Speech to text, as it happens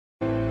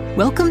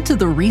Welcome to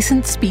the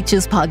Recent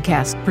Speeches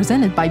podcast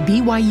presented by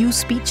BYU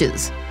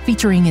Speeches,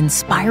 featuring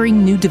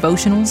inspiring new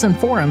devotionals and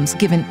forums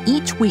given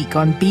each week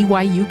on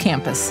BYU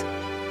campus.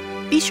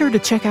 Be sure to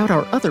check out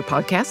our other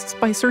podcasts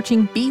by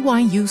searching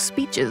BYU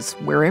Speeches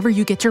wherever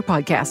you get your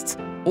podcasts,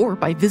 or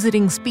by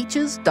visiting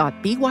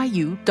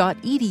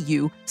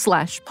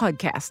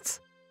speeches.byu.edu/podcasts.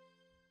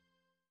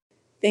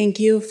 Thank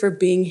you for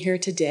being here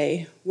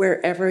today,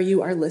 wherever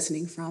you are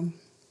listening from.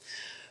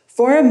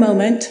 For a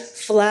moment,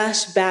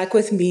 flash back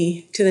with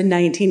me to the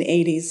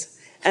 1980s.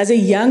 As a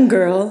young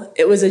girl,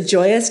 it was a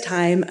joyous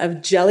time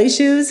of jelly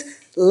shoes,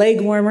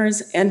 leg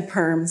warmers, and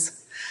perms.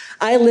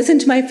 I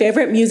listened to my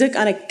favorite music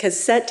on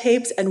cassette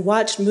tapes and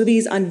watched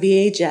movies on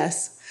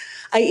VHS.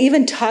 I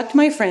even talked to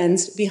my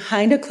friends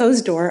behind a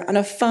closed door on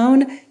a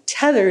phone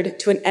tethered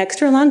to an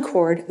extra long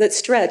cord that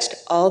stretched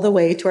all the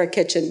way to our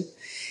kitchen.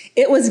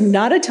 It was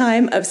not a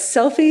time of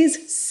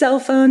selfies, cell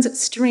phones,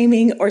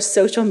 streaming, or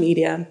social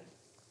media.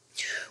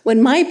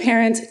 When my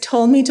parents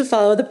told me to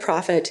follow the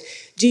prophet,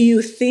 do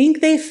you think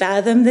they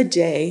fathomed the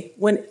day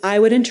when I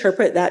would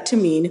interpret that to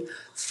mean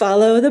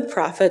follow the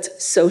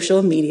prophet's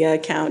social media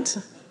account?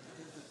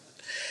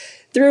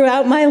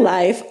 Throughout my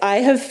life, I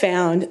have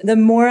found the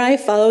more I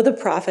follow the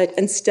prophet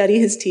and study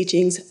his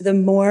teachings, the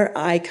more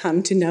I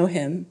come to know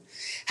him.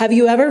 Have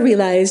you ever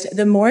realized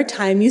the more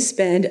time you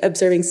spend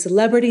observing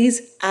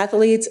celebrities,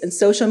 athletes, and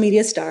social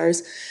media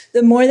stars,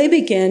 the more they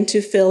begin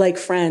to feel like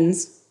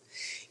friends?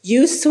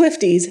 You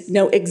Swifties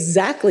know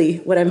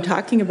exactly what I'm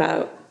talking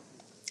about.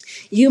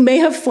 You may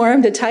have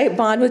formed a tight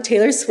bond with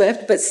Taylor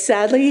Swift, but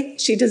sadly,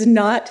 she does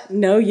not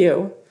know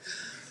you.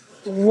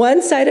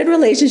 One-sided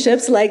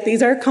relationships like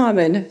these are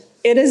common.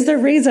 It is the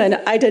reason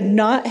I did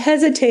not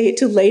hesitate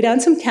to lay down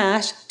some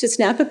cash to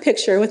snap a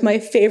picture with my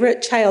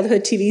favorite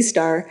childhood TV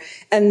star,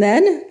 and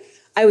then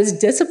I was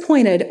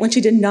disappointed when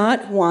she did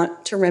not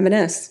want to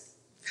reminisce.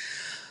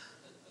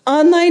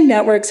 Online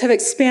networks have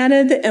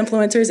expanded the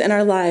influencers in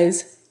our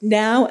lives.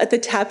 Now, at the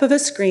tap of a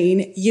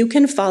screen, you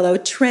can follow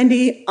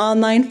trendy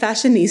online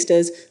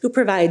fashionistas who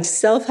provide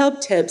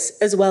self-help tips,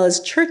 as well as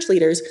church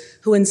leaders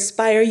who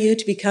inspire you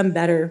to become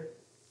better.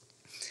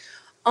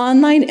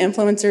 Online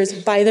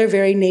influencers, by their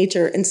very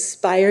nature,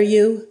 inspire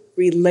you,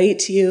 relate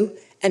to you,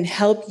 and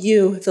help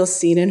you feel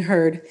seen and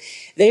heard.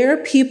 They are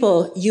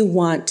people you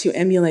want to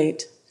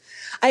emulate.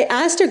 I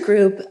asked a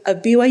group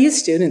of BYU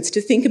students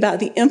to think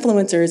about the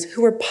influencers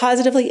who were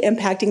positively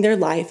impacting their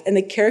life and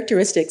the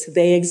characteristics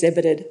they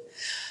exhibited.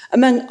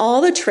 Among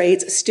all the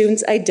traits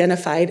students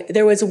identified,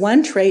 there was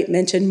one trait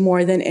mentioned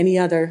more than any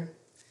other.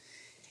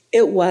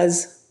 It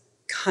was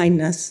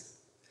kindness.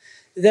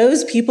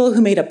 Those people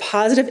who made a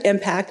positive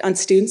impact on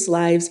students'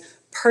 lives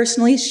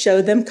personally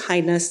showed them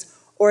kindness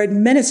or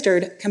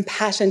administered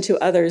compassion to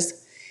others.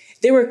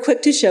 They were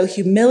quick to show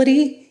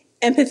humility,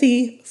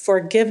 empathy,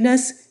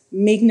 forgiveness,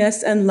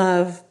 meekness, and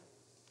love.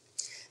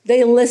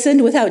 They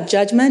listened without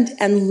judgment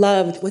and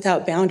loved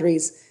without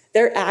boundaries.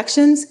 Their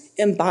actions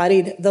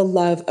embodied the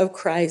love of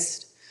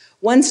Christ.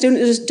 One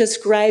student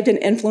described an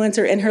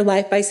influencer in her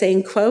life by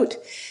saying, quote,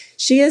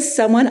 "She is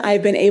someone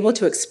I've been able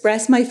to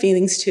express my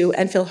feelings to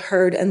and feel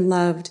heard and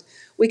loved.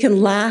 We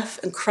can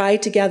laugh and cry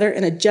together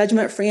in a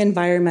judgment-free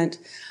environment.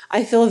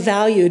 I feel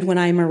valued when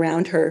I'm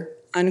around her,"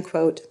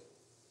 unquote.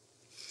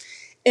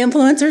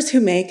 Influencers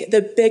who make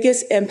the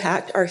biggest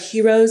impact are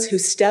heroes who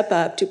step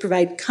up to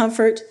provide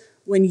comfort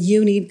when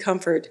you need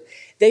comfort.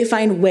 They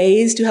find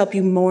ways to help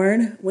you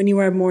mourn when you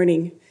are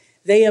mourning.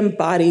 They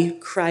embody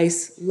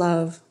Christ's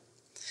love.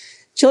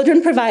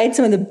 Children provide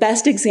some of the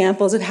best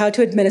examples of how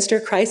to administer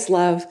Christ's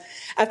love.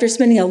 After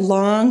spending a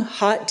long,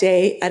 hot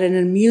day at an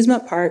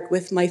amusement park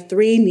with my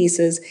 3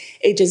 nieces,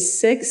 ages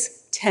 6,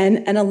 10,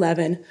 and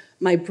 11,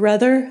 my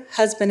brother,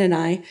 husband, and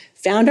I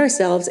found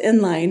ourselves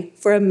in line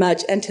for a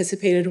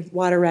much-anticipated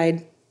water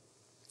ride.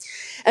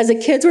 As the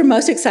kids were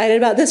most excited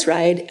about this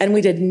ride, and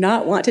we did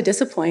not want to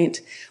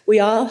disappoint,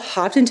 we all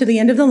hopped into the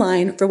end of the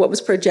line for what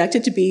was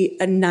projected to be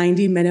a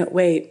 90-minute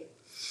wait.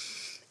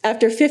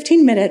 After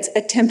 15 minutes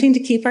attempting to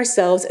keep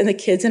ourselves and the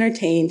kids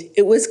entertained,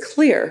 it was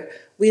clear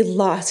we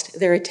lost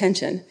their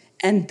attention,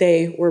 and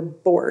they were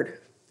bored.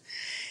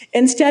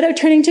 Instead of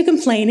turning to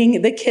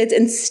complaining, the kids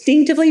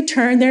instinctively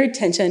turned their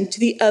attention to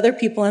the other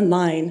people in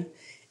line.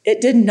 It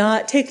did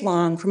not take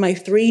long for my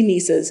 3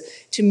 nieces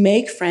to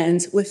make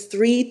friends with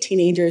 3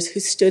 teenagers who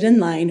stood in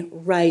line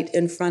right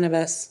in front of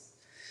us.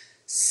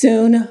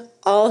 Soon,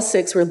 all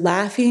 6 were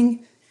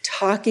laughing,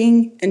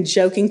 talking, and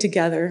joking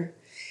together.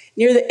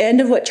 Near the end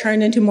of what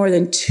turned into more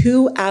than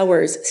 2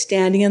 hours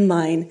standing in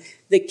line,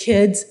 the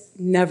kids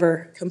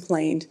never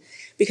complained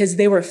because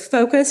they were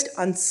focused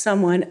on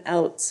someone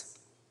else.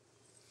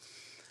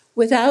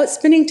 Without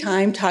spending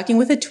time talking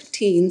with the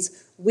teens,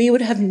 we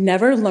would have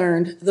never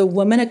learned the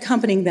woman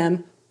accompanying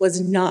them was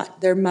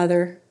not their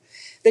mother.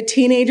 The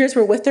teenagers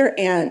were with their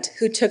aunt,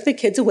 who took the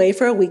kids away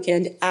for a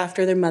weekend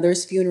after their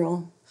mother's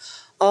funeral.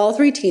 All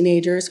 3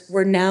 teenagers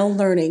were now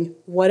learning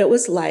what it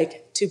was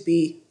like to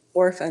be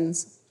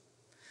orphans.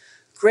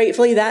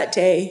 Gratefully that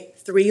day,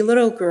 3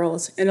 little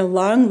girls in a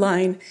long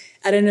line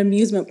at an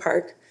amusement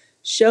park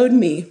showed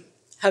me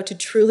how to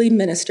truly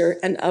minister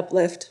and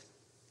uplift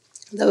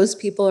those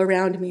people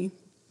around me.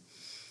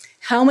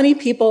 How many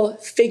people,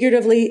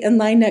 figuratively in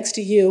line next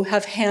to you,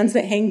 have hands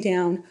that hang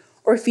down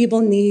or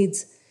feeble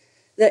needs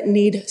that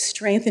need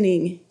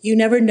strengthening? You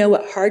never know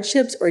what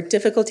hardships or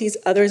difficulties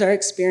others are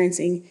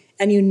experiencing,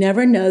 and you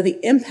never know the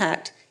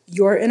impact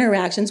your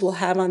interactions will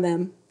have on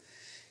them.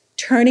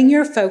 Turning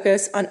your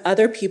focus on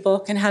other people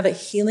can have a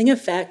healing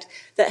effect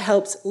that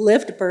helps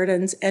lift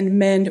burdens and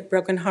mend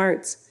broken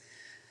hearts.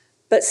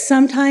 But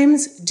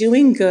sometimes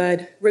doing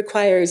good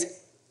requires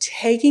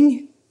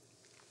taking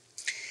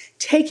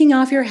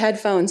off your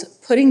headphones,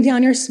 putting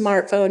down your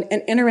smartphone,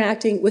 and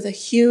interacting with a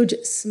huge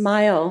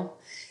smile.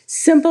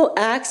 Simple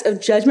acts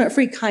of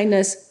judgment-free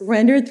kindness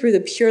rendered through the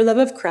pure love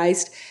of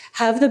Christ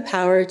have the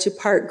power to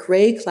part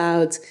gray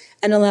clouds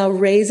and allow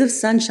rays of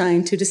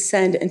sunshine to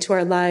descend into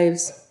our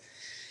lives.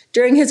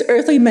 During his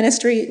earthly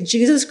ministry,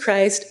 Jesus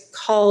Christ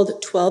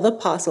called 12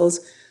 apostles,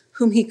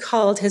 whom he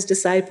called his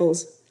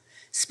disciples.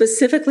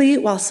 Specifically,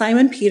 while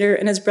Simon Peter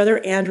and his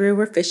brother Andrew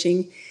were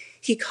fishing,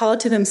 he called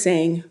to them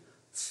saying,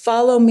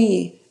 "Follow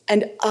me,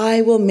 and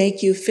I will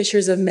make you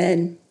fishers of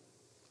men."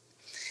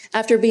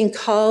 After being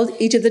called,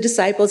 each of the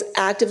disciples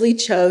actively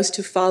chose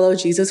to follow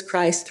Jesus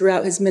Christ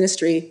throughout his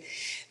ministry.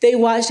 They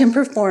watched him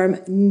perform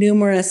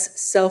numerous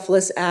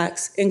selfless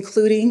acts,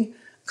 including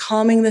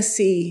calming the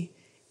sea,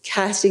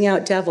 casting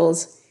out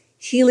devils,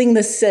 healing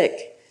the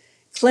sick,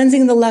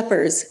 cleansing the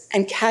lepers,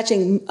 and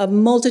catching a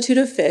multitude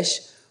of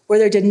fish where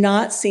there did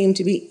not seem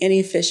to be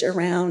any fish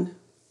around.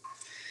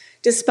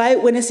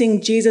 Despite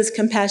witnessing Jesus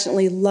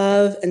compassionately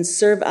love and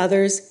serve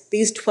others,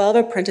 these 12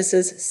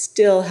 apprentices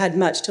still had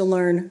much to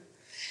learn.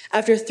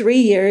 After 3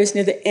 years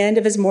near the end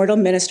of his mortal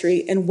ministry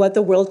in what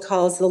the world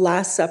calls the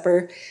Last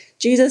Supper,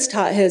 Jesus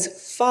taught his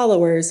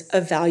followers a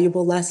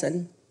valuable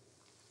lesson.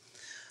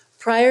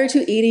 Prior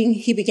to eating,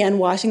 he began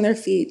washing their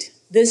feet.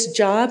 This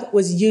job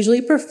was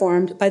usually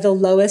performed by the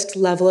lowest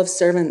level of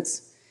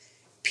servants.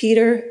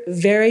 Peter,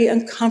 very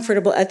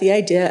uncomfortable at the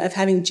idea of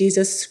having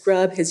Jesus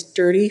scrub his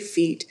dirty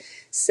feet,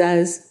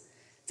 says,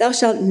 "Thou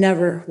shalt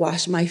never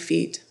wash my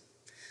feet."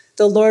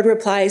 The Lord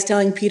replies,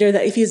 telling Peter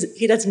that if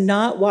he does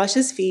not wash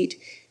his feet,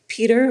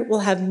 Peter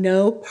will have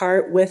no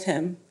part with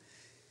him.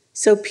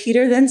 So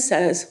Peter then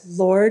says,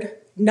 "Lord,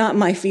 not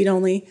my feet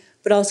only,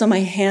 but also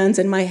my hands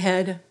and my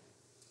head."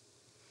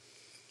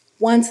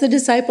 Once the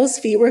disciples'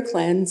 feet were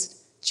cleansed,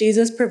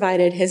 Jesus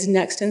provided his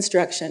next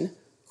instruction,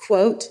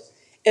 quote,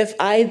 "If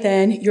I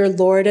then, your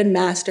Lord and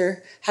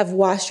Master, have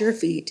washed your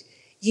feet,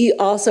 ye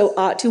also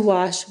ought to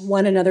wash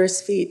one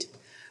another's feet.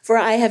 For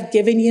I have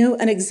given you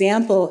an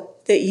example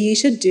that ye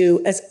should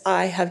do as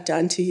I have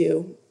done to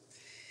you."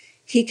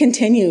 He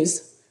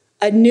continues,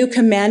 "A new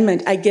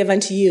commandment I give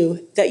unto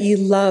you, that ye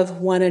love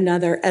one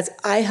another as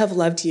I have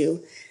loved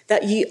you,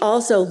 that ye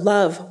also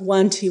love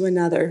one to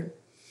another.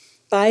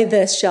 By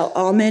this shall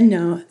all men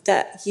know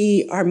that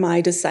ye are my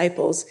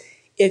disciples,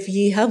 if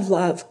ye have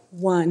love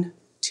one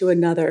to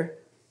another."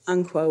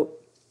 Unquote.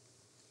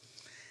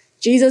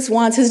 Jesus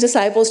wants his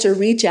disciples to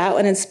reach out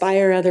and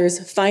inspire others,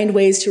 find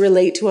ways to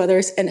relate to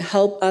others, and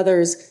help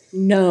others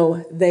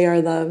know they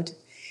are loved.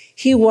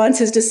 He wants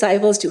his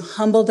disciples to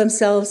humble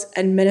themselves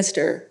and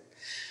minister.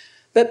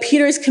 But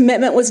Peter's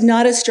commitment was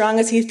not as strong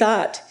as he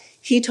thought.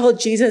 He told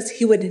Jesus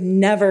he would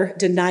never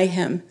deny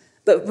him.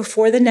 But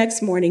before the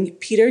next morning,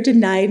 Peter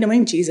denied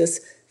knowing Jesus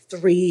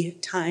 3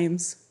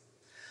 times.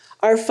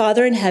 Our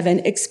Father in heaven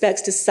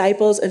expects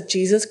disciples of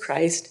Jesus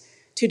Christ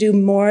to do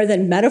more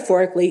than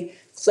metaphorically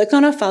click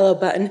on a follow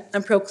button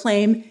and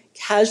proclaim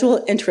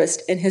casual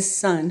interest in his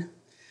Son.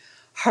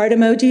 Heart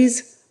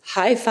emojis,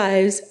 high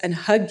fives, and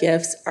hug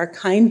gifts are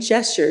kind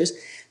gestures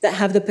that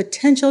have the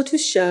potential to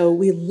show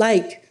we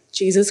like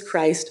Jesus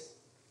Christ,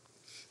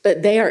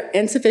 but they are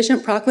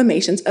insufficient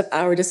proclamations of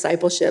our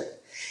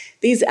discipleship.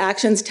 These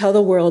actions tell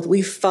the world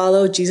we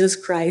follow Jesus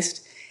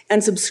Christ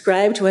and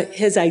subscribe to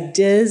his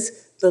ideas,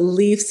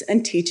 beliefs,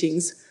 and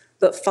teachings,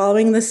 but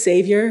following the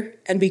Savior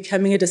and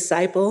becoming a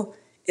disciple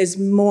is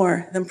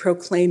more than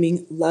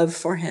proclaiming love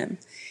for him.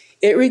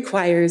 It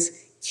requires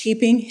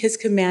keeping his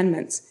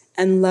commandments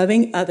and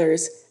loving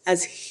others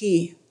as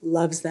he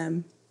loves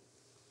them.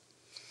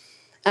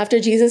 After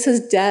Jesus'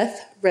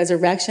 death,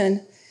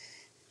 resurrection,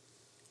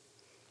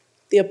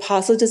 the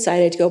apostles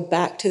decided to go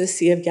back to the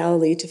Sea of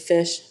Galilee to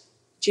fish.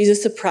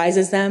 Jesus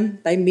surprises them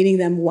by meeting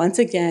them once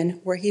again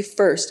where he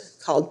first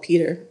called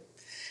Peter.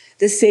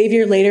 The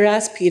Savior later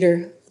asked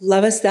Peter,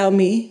 "Lovest thou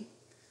me?"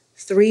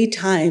 3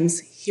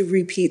 times he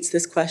repeats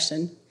this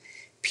question.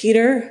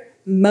 Peter,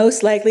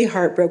 most likely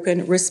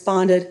heartbroken,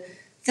 responded,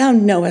 "Thou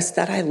knowest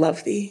that I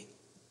love thee."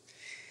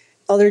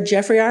 Elder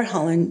Jeffrey R.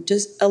 Holland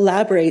just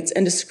elaborates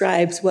and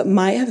describes what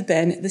might have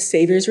been the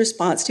Savior's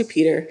response to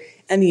Peter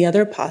and the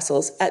other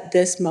apostles at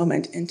this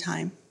moment in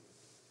time.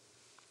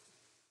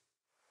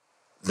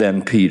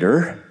 "Then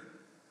Peter,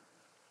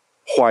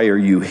 why are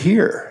you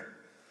here?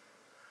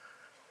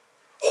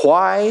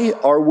 Why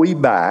are we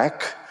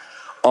back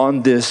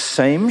on this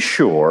same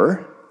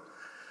shore,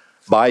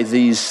 by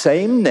these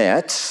same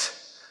nets,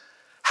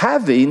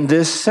 having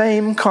this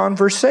same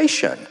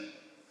conversation?"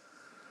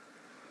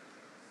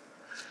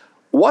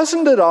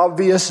 Wasn't it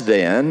obvious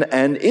then,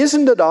 and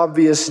isn't it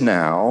obvious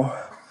now,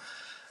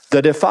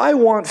 that if I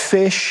want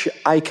fish,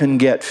 I can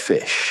get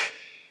fish?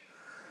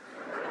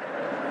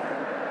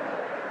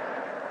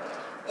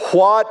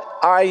 What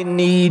I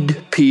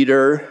need,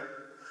 Peter,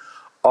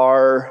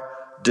 are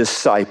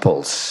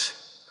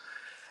disciples,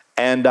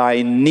 and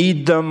I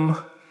need them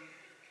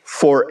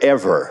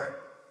forever.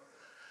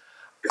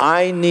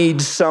 I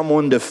need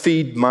someone to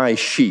feed my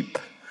sheep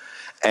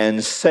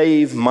and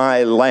save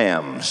my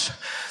lambs.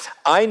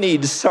 I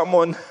need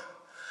someone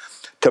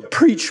to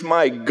preach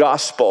my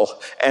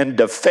gospel and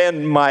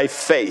defend my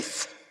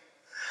faith.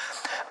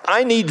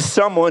 I need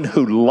someone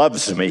who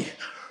loves me,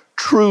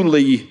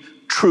 truly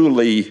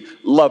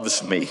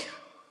loves me,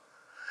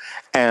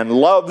 and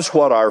loves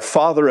what our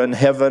Father in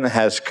heaven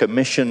has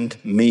commissioned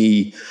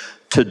me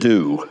to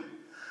do.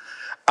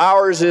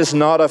 Ours is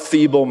not a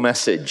feeble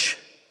message.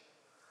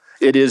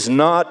 It is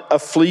not a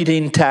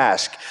fleeting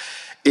task.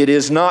 It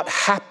is not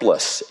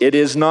hapless. It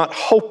is not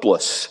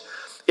hopeless.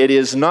 It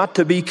is not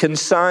to be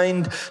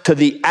consigned to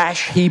the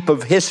ash heap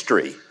of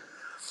history.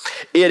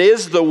 It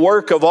is the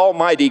work of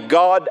Almighty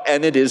God,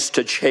 and it is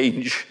to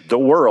change the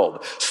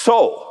world.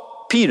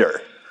 So,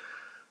 Peter,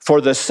 for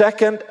the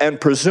second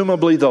and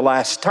presumably the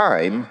last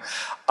time,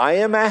 I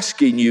am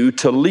asking you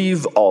to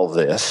leave all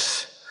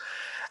this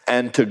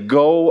and to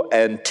go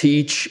and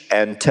teach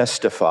and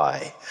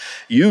testify.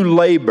 You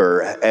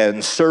labor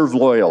and serve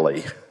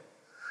loyally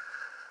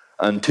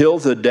until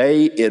the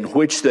day in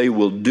which they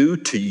will do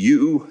to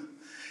you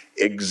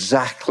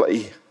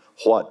exactly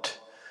what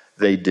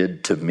they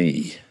did to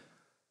me.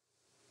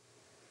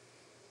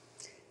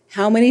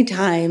 How many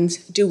times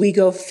do we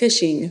go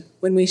fishing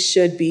when we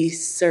should be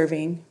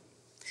serving?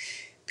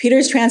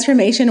 Peter's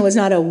transformation was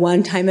not a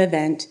one-time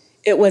event.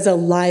 It was a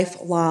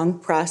lifelong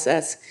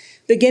process.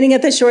 Beginning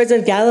at the shores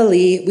of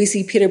Galilee, we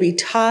see Peter be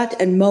taught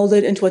and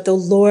molded into what the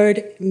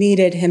Lord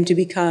needed him to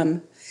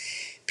become.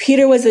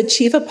 Peter was the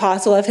chief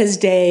apostle of his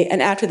day,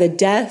 and after the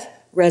death,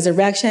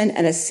 resurrection,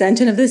 and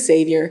ascension of the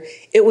Savior,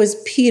 it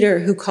was Peter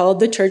who called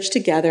the church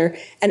together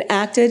and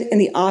acted in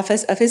the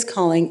office of his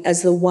calling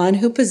as the one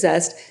who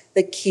possessed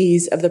the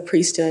keys of the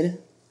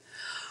priesthood.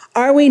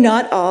 Are we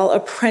not all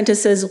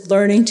apprentices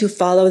learning to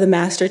follow the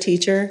master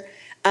teacher?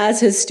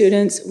 As his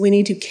students, we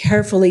need to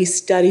carefully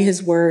study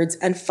his words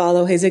and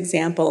follow his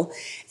example,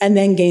 and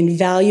then gain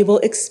valuable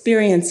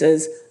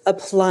experiences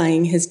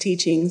applying his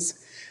teachings.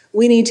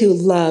 We need to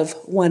love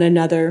one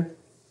another.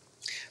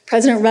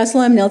 President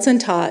Russell M. Nelson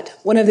taught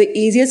one of the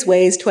easiest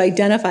ways to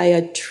identify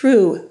a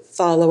true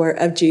follower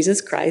of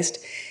Jesus Christ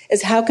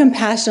is how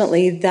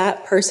compassionately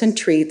that person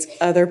treats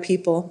other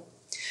people.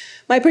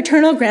 My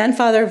paternal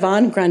grandfather,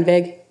 Von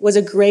Grundvig, was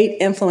a great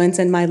influence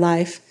in my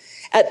life.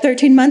 At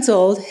 13 months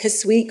old, his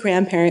sweet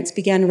grandparents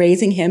began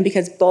raising him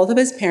because both of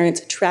his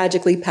parents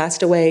tragically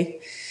passed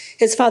away.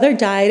 His father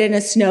died in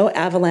a snow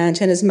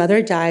avalanche, and his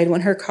mother died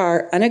when her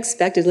car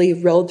unexpectedly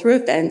rolled through a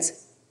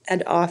fence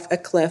and off a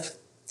cliff.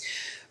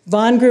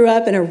 Vaughn grew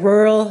up in a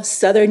rural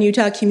southern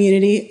Utah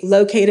community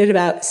located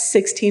about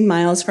 16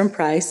 miles from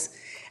Price.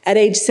 At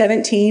age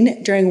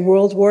 17, during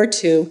World War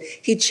II,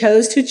 he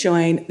chose to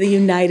join the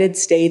United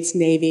States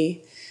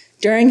Navy.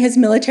 During his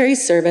military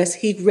service,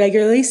 he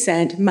regularly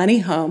sent money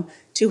home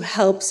to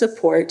help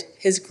support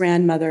his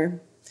grandmother.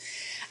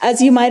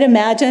 As you might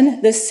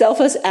imagine, this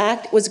selfless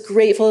act was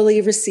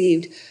gratefully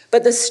received,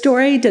 but the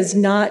story does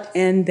not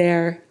end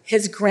there.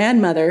 His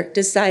grandmother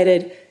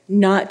decided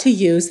not to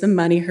use the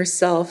money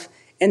herself.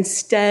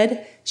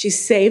 Instead, she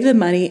saved the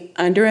money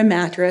under a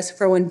mattress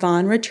for when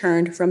Vaughn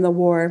returned from the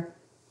war.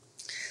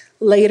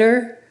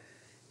 Later,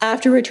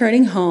 after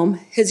returning home,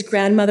 his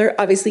grandmother,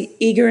 obviously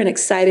eager and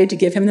excited to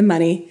give him the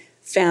money,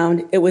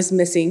 found it was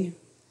missing.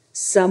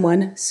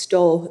 Someone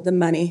stole the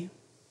money.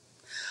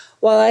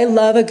 While I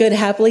love a good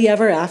happily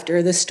ever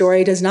after, the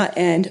story does not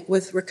end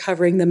with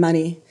recovering the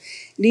money.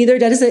 Neither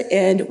does it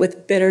end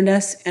with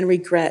bitterness and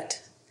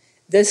regret.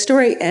 This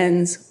story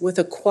ends with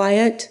a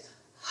quiet,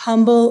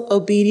 humble,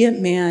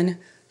 obedient man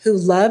who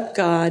loved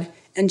God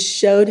and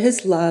showed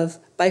his love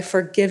by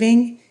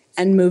forgiving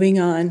and moving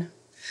on.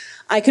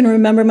 I can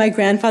remember my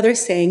grandfather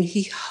saying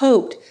he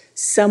hoped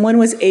someone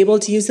was able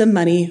to use the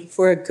money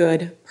for a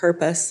good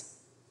purpose.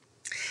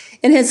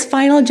 In his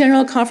final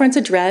General Conference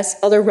address,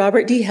 Elder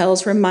Robert D.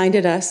 Hales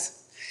reminded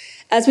us,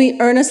 as we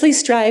earnestly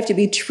strive to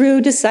be true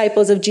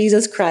disciples of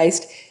Jesus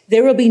Christ,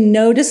 there will be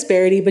no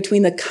disparity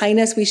between the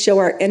kindness we show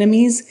our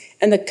enemies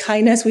and the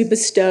kindness we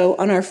bestow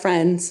on our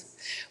friends.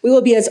 We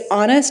will be as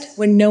honest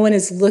when no one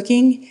is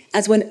looking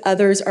as when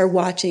others are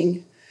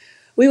watching.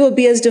 We will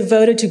be as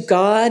devoted to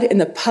God in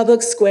the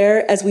public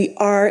square as we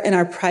are in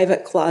our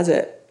private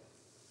closet.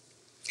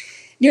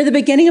 Near the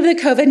beginning of the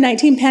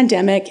COVID-19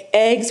 pandemic,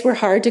 eggs were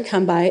hard to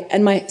come by,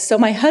 so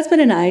my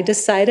husband and I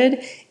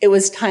decided it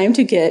was time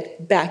to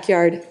get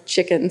backyard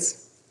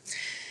chickens.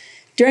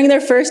 During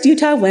their first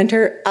Utah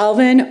winter,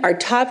 Alvin, our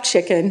top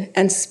chicken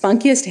and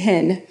spunkiest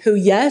hen, who,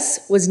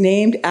 yes, was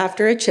named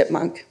after a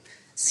chipmunk,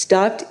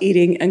 stopped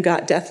eating and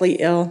got deathly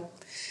ill.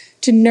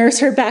 To nurse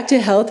her back to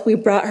health, we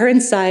brought her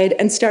inside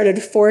and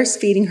started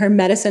force-feeding her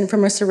medicine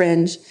from a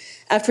syringe.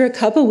 After a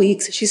couple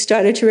weeks, she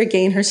started to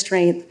regain her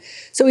strength,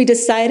 so we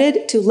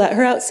decided to let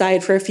her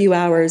outside for a few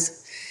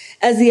hours.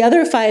 As the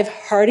other 5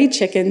 hardy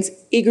chickens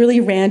eagerly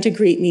ran to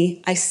greet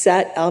me, I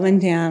sat Alvin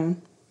down.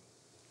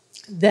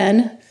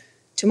 Then,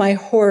 to my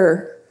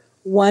horror,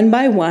 one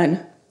by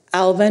one,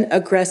 Alvin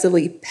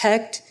aggressively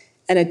pecked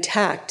and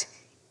attacked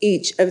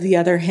each of the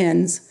other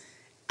hens.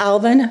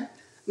 Alvin,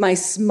 my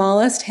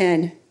smallest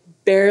hen,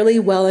 barely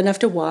well enough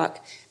to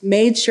walk,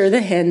 made sure the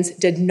hens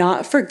did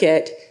not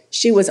forget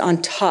she was on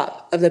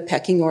top of the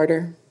pecking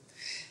order.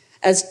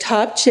 As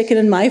top chicken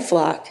in my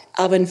flock,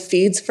 Alvin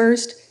feeds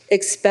first,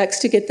 expects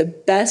to get the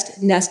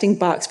best nesting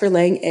box for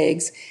laying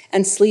eggs,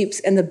 and sleeps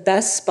in the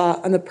best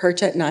spot on the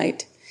perch at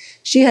night.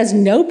 She has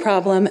no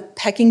problem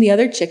pecking the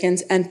other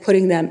chickens and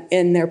putting them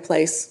in their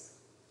place.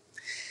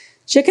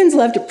 Chickens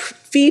love to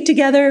feed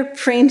together,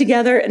 train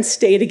together, and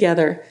stay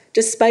together.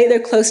 Despite their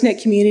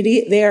close-knit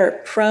community, they are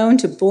prone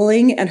to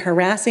bullying and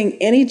harassing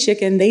any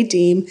chicken they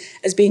deem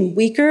as being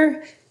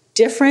weaker,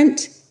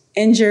 different,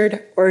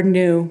 injured, or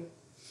new.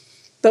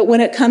 But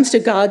when it comes to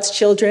God's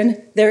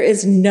children, there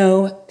is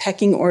no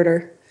pecking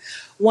order.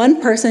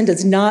 One person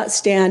does not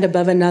stand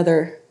above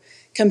another.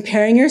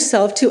 Comparing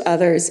yourself to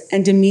others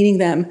and demeaning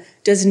them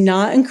does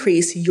not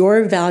increase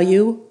your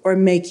value or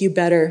make you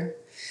better.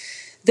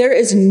 There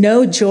is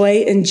no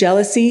joy in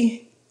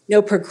jealousy,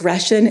 no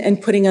progression in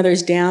putting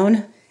others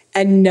down,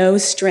 and no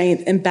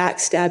strength in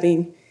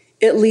backstabbing.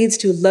 It leads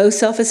to low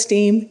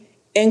self-esteem,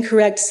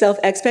 incorrect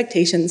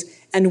self-expectations,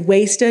 and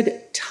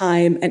wasted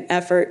time and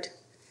effort.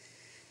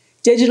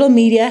 Digital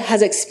media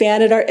has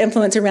expanded our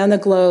influence around the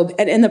globe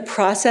and in the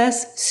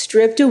process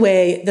stripped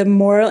away the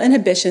moral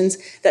inhibitions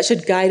that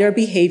should guide our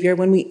behavior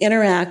when we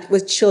interact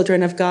with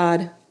children of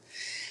God.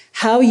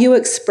 How you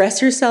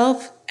express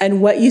yourself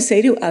and what you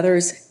say to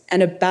others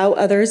and about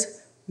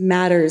others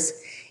matters,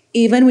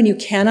 even when you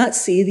cannot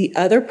see the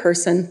other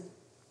person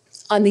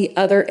on the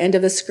other end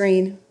of the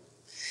screen.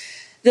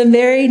 The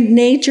very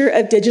nature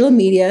of digital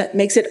media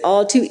makes it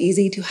all too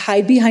easy to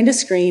hide behind a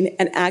screen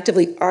and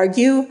actively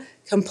argue,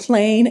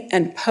 complain,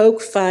 and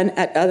poke fun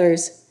at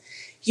others.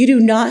 You do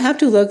not have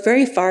to look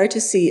very far to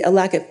see a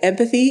lack of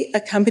empathy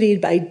accompanied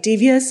by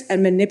devious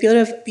and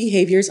manipulative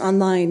behaviors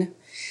online.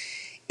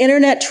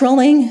 Internet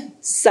trolling,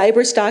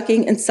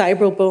 cyberstalking, and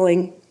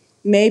cyberbullying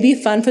may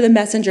be fun for the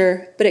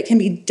messenger, but it can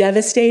be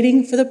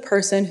devastating for the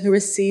person who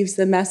receives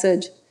the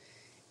message.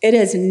 It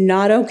is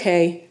not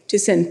okay to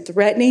send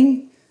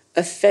threatening,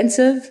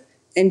 offensive,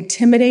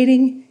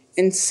 intimidating,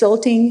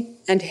 insulting,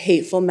 and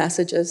hateful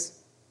messages.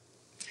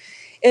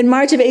 In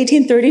March of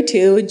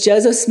 1832,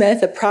 Joseph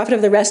Smith, a prophet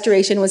of the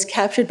Restoration, was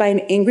captured by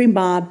an angry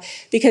mob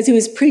because he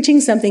was preaching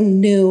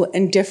something new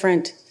and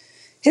different.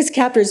 His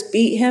captors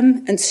beat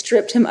him and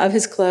stripped him of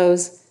his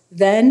clothes.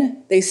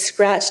 Then they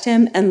scratched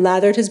him and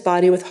lathered his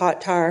body with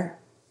hot tar.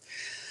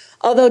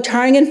 Although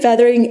tarring and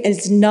feathering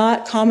is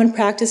not common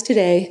practice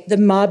today, the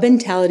mob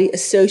mentality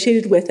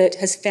associated with it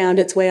has found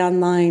its way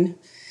online.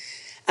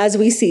 As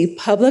we see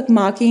public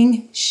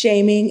mocking,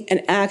 shaming,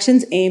 and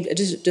actions aimed at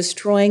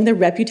destroying the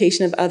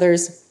reputation of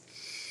others.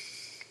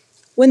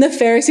 When the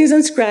Pharisees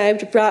and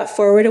scribes brought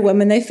forward a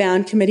woman they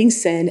found committing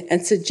sin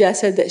and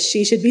suggested that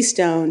she should be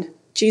stoned,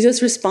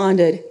 Jesus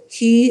responded,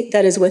 "He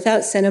that is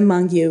without sin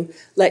among you,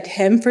 let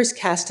him first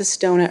cast a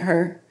stone at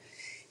her."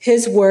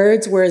 His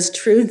words were as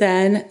true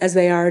then as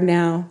they are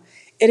now.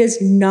 It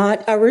is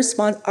not our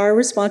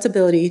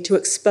responsibility to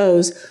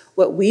expose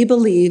what we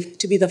believe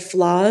to be the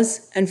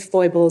flaws and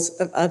foibles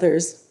of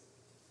others.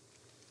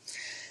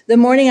 The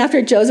morning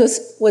after Joseph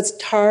was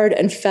tarred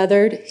and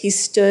feathered, he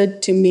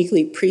stood to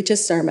meekly preach a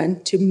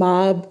sermon to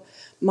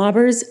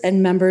mobbers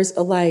and members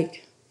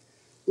alike.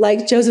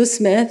 Like Joseph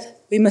Smith,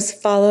 we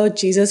must follow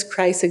Jesus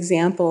Christ's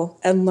example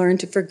and learn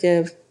to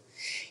forgive.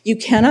 You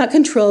cannot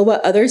control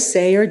what others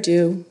say or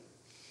do,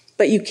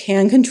 but you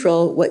can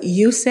control what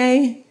you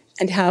say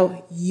and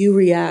how you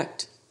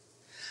react.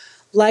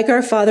 Like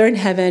our Father in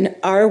heaven,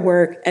 our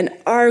work and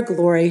our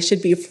glory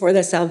should be for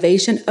the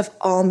salvation of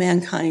all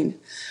mankind.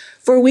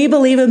 For we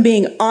believe in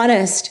being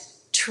honest,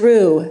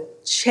 true,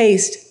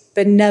 chaste,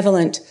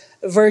 benevolent,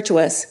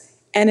 virtuous,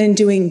 and in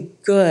doing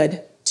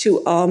good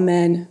to all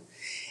men.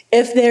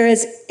 If there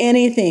is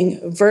anything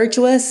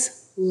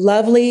virtuous,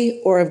 lovely,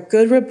 or of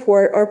good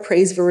report or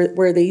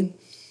praiseworthy,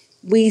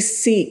 we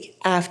seek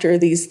after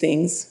these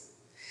things.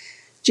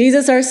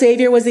 Jesus, our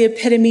Savior, was the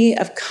epitome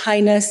of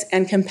kindness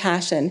and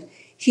compassion.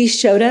 He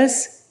showed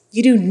us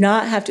you do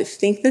not have to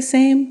think the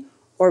same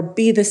or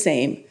be the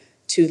same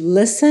to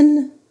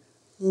listen,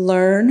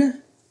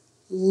 learn,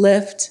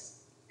 lift,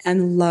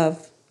 and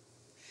love.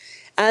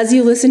 As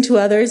you listen to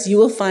others, you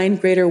will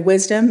find greater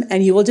wisdom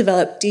and you will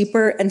develop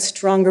deeper and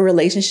stronger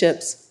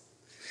relationships.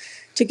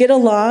 To get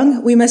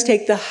along, we must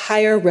take the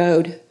higher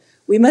road.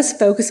 We must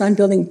focus on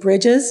building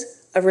bridges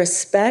of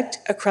respect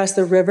across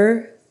the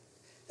river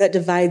that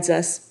divides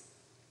us.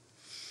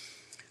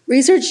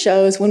 Research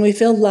shows when we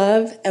feel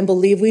love and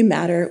believe we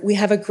matter, we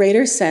have a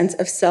greater sense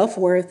of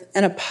self-worth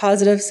and a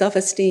positive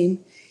self-esteem.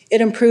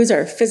 It improves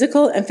our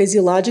physical and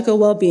physiological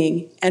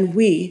well-being, and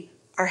we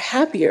are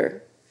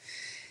happier.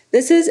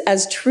 This is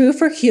as true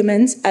for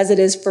humans as it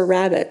is for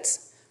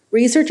rabbits.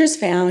 Researchers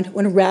found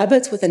when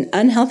rabbits with an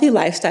unhealthy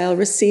lifestyle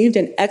received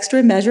an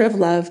extra measure of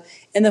love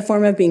in the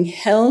form of being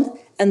held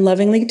and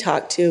lovingly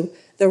talked to,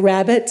 the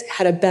rabbits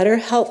had a better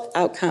health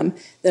outcome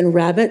than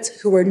rabbits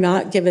who were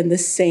not given the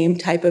same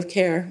type of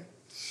care.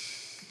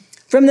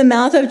 From the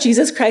mouth of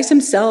Jesus Christ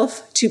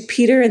himself to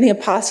Peter and the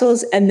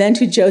apostles, and then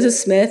to Joseph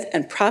Smith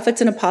and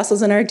prophets and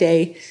apostles in our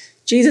day,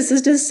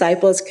 Jesus'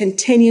 disciples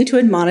continue to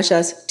admonish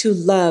us to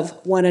love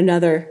one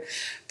another.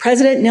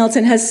 President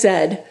Nelson has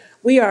said,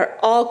 "We are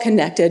all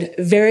connected,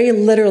 very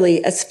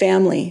literally as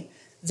family.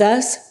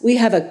 Thus, we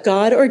have a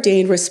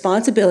God-ordained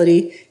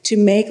responsibility to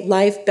make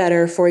life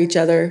better for each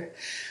other.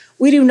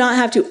 We do not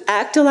have to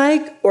act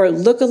alike or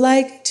look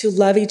alike to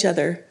love each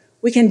other.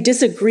 We can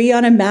disagree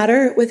on a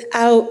matter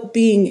without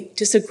being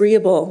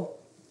disagreeable.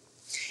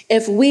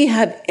 If we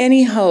have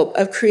any hope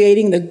of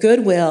creating the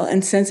goodwill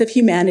and sense of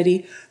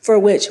humanity for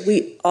which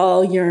we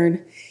all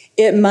yearn,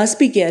 it must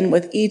begin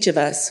with each of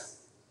us,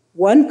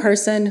 one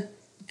person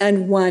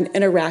and one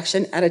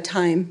interaction at a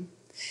time.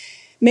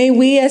 May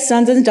we, as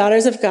sons and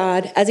daughters of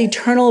God, as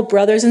eternal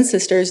brothers and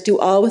sisters, do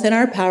all within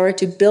our power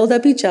to build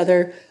up each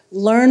other,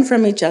 learn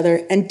from each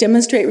other, and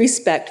demonstrate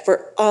respect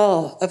for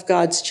all of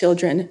God's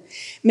children.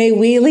 May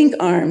we link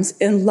arms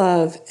in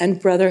love and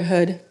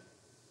brotherhood."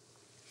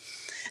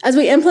 As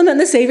we implement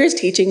the Savior's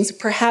teachings,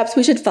 perhaps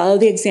we should follow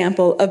the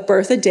example of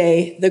Bertha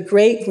Day, the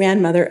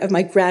great-grandmother of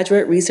my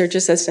graduate research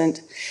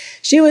assistant.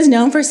 She was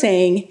known for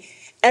saying,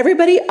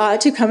 "Everybody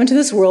ought to come into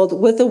this world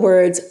with the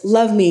words,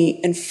 'Love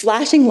me,' and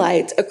flashing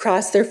lights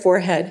across their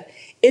forehead.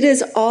 It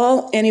is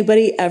all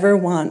anybody ever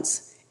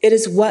wants. It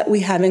is what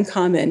we have in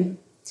common."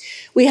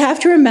 We have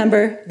to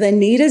remember the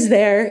need is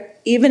there,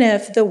 even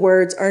if the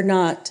words are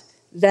not.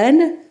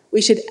 Then we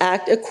should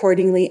act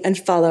accordingly and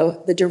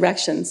follow the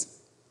directions.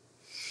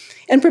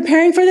 In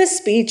preparing for this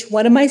speech,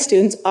 one of my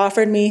students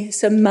offered me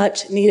some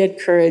much-needed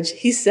courage.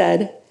 He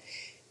said,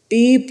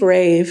 "Be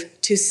brave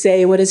to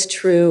say what is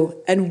true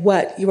and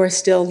what you are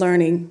still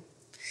learning."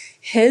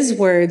 His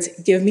words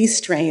give me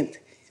strength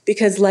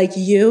because, like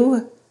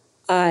you,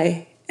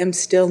 I am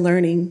still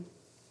learning.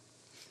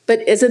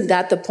 But isn't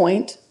that the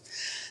point?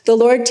 The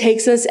Lord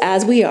takes us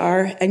as we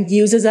are and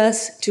uses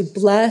us to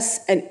bless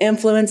and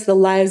influence the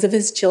lives of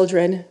his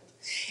children.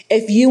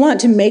 If you want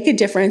to make a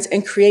difference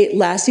and create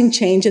lasting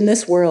change in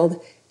this world,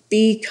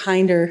 be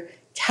kinder,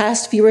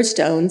 cast fewer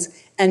stones,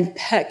 and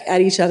peck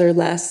at each other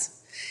less.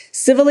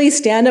 Civilly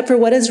stand up for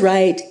what is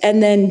right,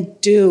 and then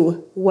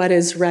do what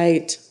is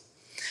right.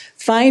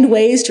 Find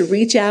ways to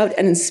reach out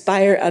and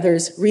inspire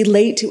others,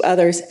 relate to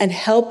others, and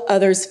help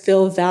others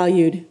feel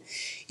valued.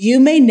 You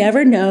may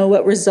never know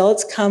what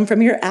results come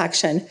from your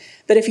action,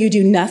 but if you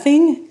do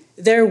nothing,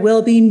 there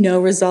will be no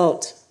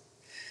result.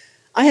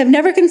 I have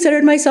never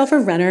considered myself a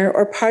runner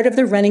or part of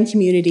the running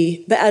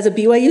community, but as a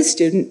BYU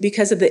student,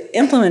 because of the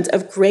influence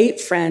of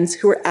great friends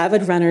who were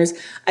avid runners,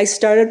 I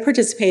started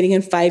participating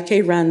in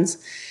 5K runs.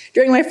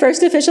 During my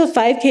first official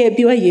 5K at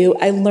BYU,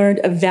 I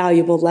learned a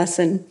valuable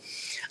lesson.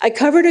 I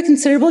covered a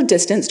considerable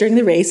distance during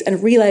the race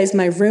and realized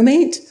my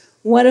roommate,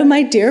 one of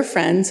my dear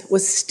friends,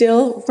 was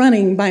still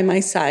running by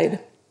my side.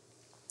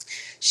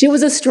 She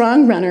was a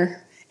strong runner.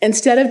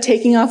 Instead of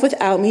taking off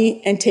without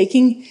me and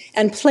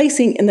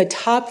placing in the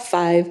top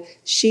 5,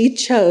 she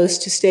chose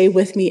to stay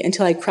with me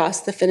until I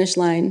crossed the finish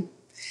line.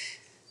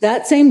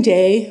 That same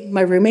day,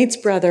 my roommate's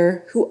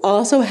brother, who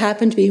also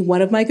happened to be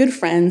one of my good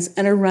friends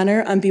and a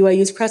runner on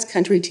BYU's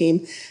cross-country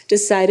team,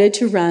 decided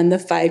to run the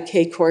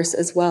 5K course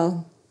as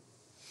well.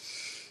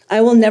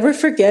 I will never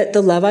forget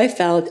the love I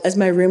felt as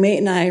my roommate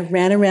and I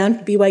ran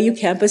around BYU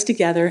campus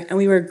together, and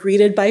we were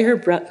greeted by her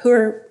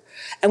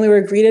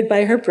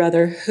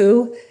brother,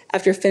 who,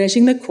 after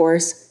finishing the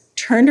course,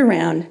 turned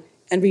around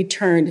and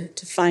returned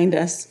to find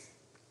us.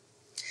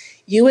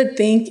 You would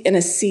think in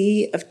a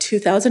sea of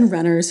 2,000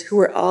 runners who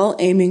were all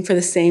aiming for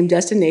the same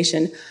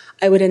destination,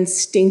 I would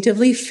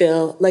instinctively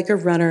feel like a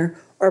runner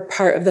or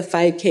part of the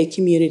 5K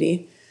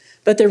community.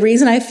 But the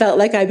reason I felt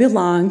like I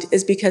belonged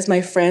is because my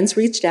friends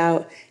reached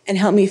out and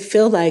helped me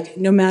feel like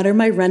no matter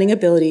my running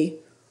ability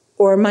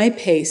or my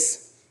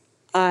pace,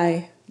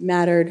 I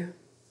mattered.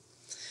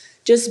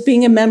 Just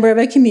being a member of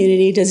a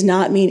community does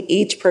not mean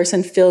each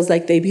person feels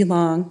like they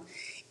belong.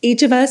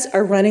 Each of us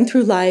are running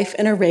through life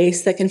in a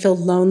race that can feel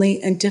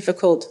lonely and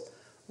difficult.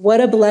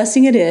 What a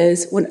blessing it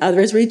is when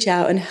others reach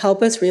out and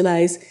help us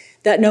realize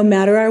that no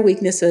matter our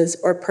weaknesses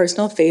or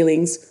personal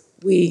failings,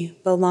 we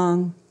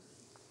belong.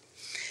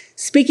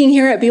 Speaking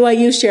here at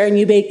BYU, Sharon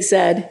Eubank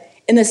said,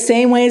 "In the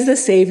same way as the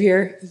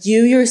Savior,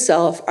 you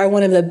yourself are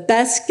one of the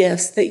best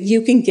gifts that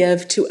you can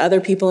give to other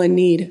people in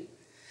need.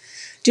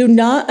 Do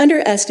not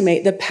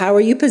underestimate the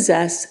power you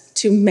possess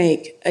to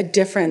make a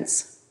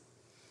difference."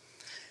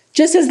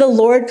 Just as the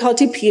Lord called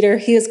to Peter,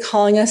 he is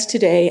calling us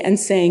today and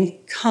saying,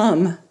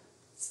 "Come,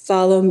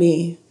 follow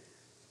me.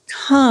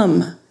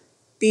 Come,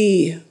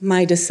 be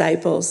my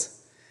disciples."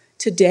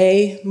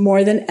 Today,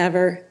 more than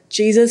ever,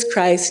 Jesus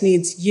Christ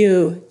needs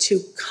you to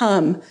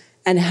come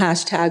and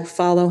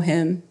 #follow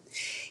him.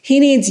 He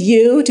needs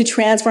you to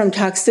transform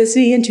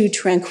toxicity into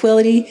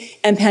tranquility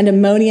and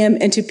pandemonium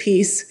into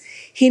peace.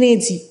 He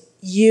needs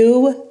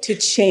you to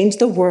change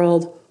the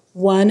world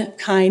one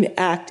kind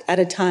act at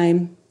a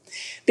time.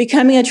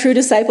 Becoming a true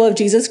disciple of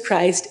Jesus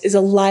Christ is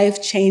a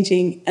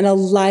life-changing and a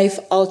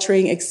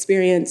life-altering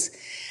experience.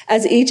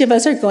 As each of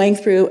us are going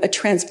through a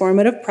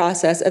transformative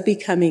process of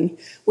becoming,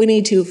 we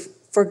need to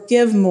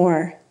forgive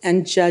more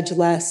and judge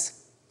less.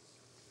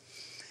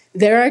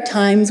 There are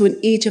times when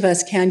each of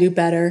us can do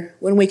better,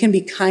 when we can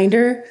be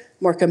kinder,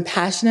 more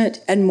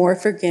compassionate, and more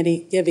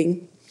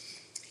forgiving.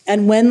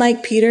 And when,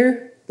 like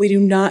Peter, we do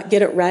not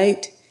get it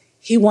right,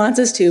 he wants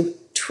us to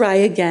try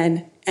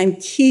again and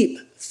keep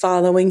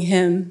following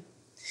him.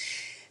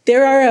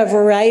 There are a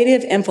variety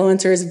of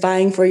influencers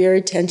vying for your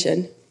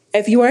attention.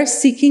 If you are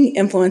seeking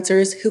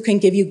influencers who can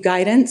give you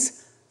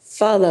guidance,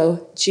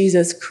 follow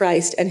Jesus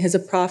Christ and his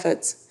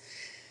prophets.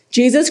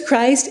 Jesus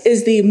Christ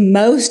is the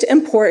most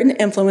important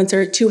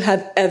influencer to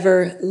have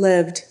ever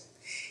lived.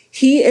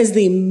 He is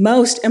the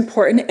most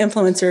important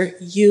influencer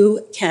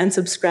you can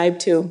subscribe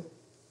to.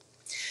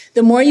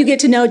 The more you get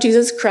to know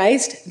Jesus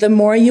Christ, the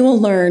more you will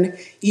learn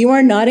you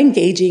are not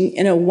engaging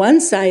in a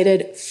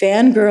one-sided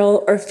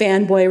fangirl or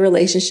fanboy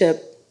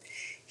relationship.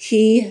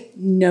 He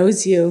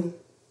knows you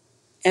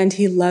and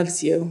he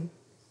loves you.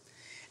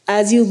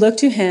 As you look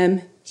to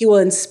him, he will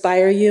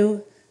inspire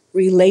you,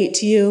 relate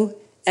to you,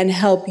 and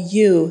help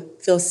you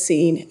feel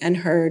seen and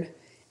heard.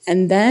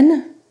 And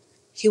then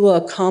he will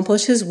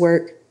accomplish his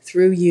work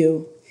through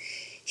you.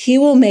 He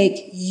will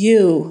make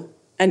you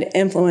an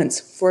influence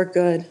for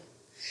good.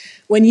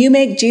 When you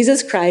make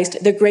Jesus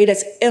Christ the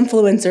greatest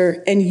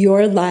influencer in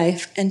your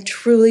life and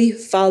truly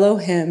follow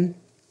him,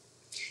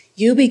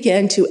 you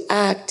begin to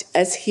act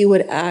as he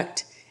would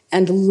act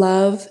and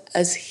love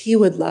as he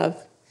would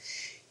love.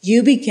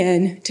 You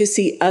begin to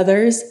see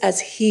others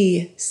as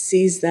he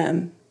sees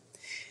them.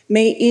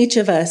 May each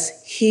of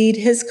us heed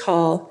his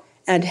call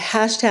and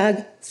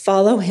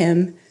 #follow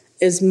him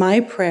is my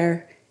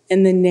prayer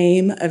in the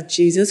name of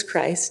Jesus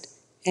Christ.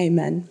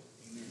 Amen.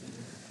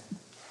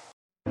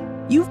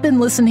 You've been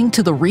listening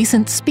to the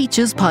Recent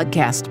Speeches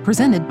podcast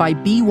presented by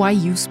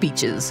BYU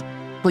Speeches.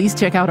 Please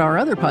check out our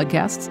other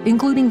podcasts,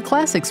 including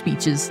classic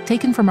speeches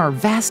taken from our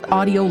vast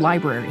audio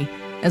library,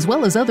 as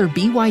well as other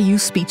BYU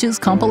Speeches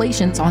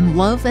compilations on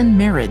love and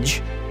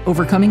marriage,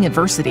 overcoming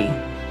adversity,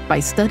 by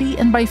study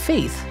and by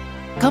faith.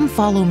 Come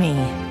follow me,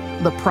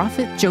 the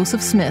prophet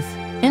Joseph Smith,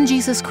 and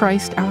Jesus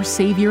Christ, our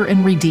Savior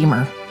and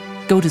Redeemer.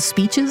 Go to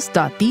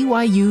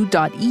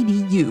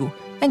speeches.byu.edu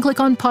and click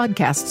on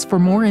podcasts for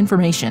more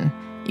information.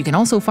 You can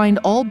also find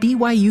all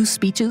BYU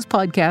Speeches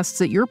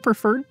podcasts at your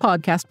preferred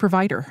podcast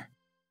provider.